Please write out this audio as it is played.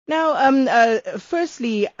Now,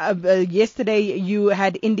 firstly, yesterday you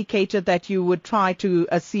had indicated that you would try to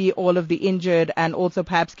see all of the injured and also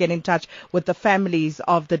perhaps get in touch with the families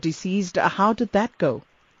of the deceased. How did that go?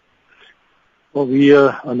 Well,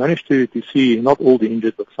 I managed to see not all the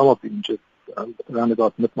injured, but some of the injured around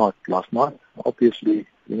about midnight last night. Obviously,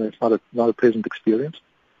 it's not a pleasant experience.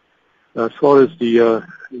 As far as the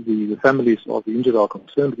families of the injured are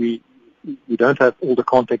concerned, we don't have all the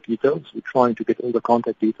contact details. We're trying to get all the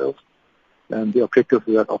contact details, and the objective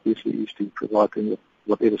of that obviously is to provide them with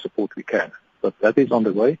whatever support we can. But that is on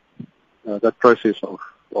the way. That process of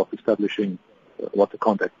establishing what the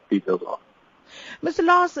contact details are. Mr.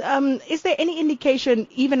 Lars, is there any indication,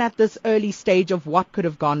 even at this early stage, of what could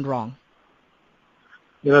have gone wrong?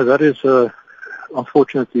 That is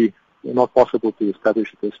unfortunately not possible to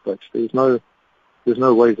establish at this stage. There's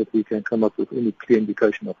no way that we can come up with any clear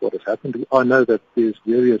indication of what has happened. I know that there's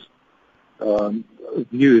various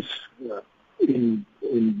views in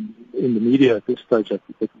the media at this stage that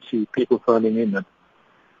we see people phoning in and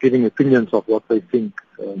giving opinions of what they think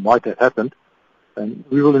might have happened. And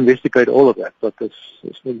we will investigate all of that. But as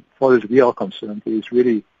far as we are concerned, there is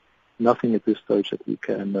really nothing at this stage that we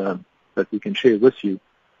can share with you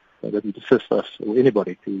that would assist us or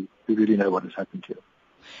anybody to really know what has happened here.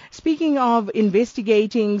 Speaking of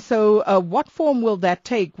investigating, so what form will that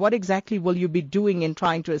take? What exactly will you be doing in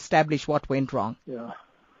trying to establish what went wrong? Yeah.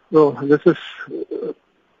 Well, this is,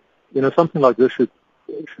 something like this should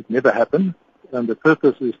never happen. And the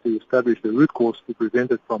purpose is to establish the root cause to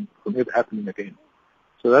prevent it from ever happening again.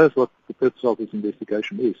 So that is what the purpose of this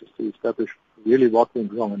investigation is to establish really what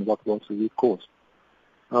went wrong and what was the root cause.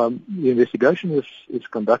 The investigation is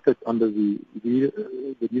conducted under the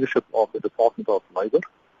leadership of the Department of Labour.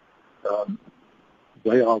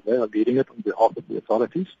 They are leading it on behalf of the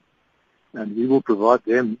authorities, and we will provide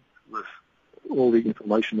them with all the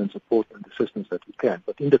information and support and assistance that we can.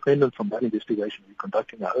 But independent from that investigation, we're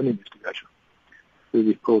conducting our own investigation.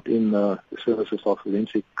 We've brought in the services of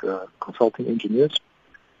forensic consulting engineers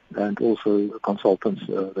and also consultants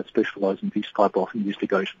that specialize in these type of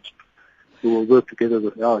investigations. We will work together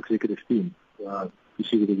with our executive team to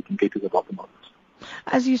see whether we can get to the bottom of this.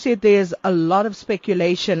 As you said, there's a lot of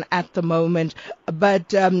speculation at the moment,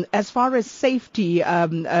 but as far as safety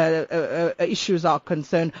issues are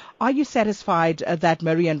concerned, are you satisfied that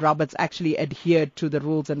Murray and Roberts actually adhered to the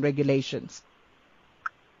rules and regulations?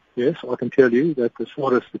 Yes, I can tell you that as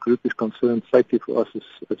far as the group is concerned, safety for us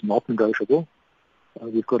is not negotiable.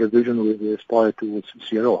 We've got a vision where we aspire towards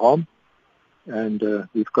zero harm, and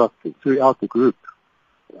we've got throughout the group,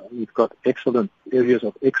 we've got excellent areas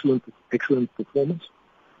of excellent performance,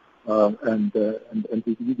 and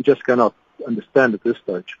we just cannot understand at this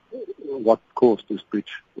stage what caused this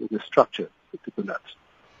breach, this structure to collapse.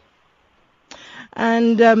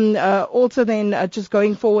 And also then just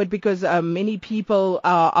going forward, because many people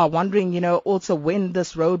are wondering, also when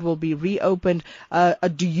this road will be reopened.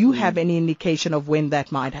 Do you have any indication of when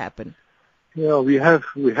that might happen? Yeah, we have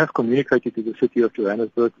communicated to the city of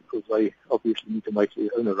Johannesburg because they obviously need to make their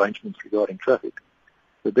own arrangements regarding traffic.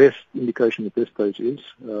 The best indication at this stage is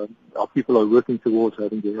our people are working towards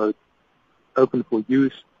having the road open for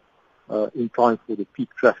use in time for the peak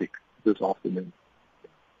traffic this afternoon.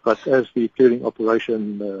 But as the clearing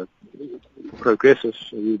operation progresses,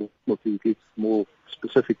 we will be able to give more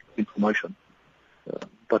specific information.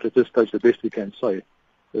 But at this stage, the best we can say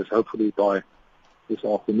is hopefully by this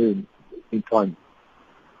afternoon in time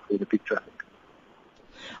for the peak traffic.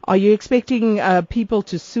 Are you expecting people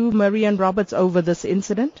to sue Murray and Roberts over this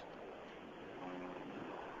incident?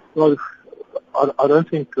 Well, I don't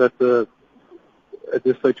think that at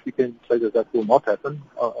this stage we can say that will not happen.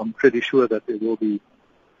 I'm pretty sure that there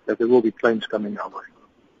will be claims coming our way.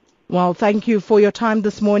 Well, thank you for your time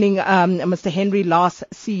this morning, Mr. Henry Lars,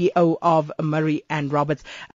 CEO of Murray and Roberts.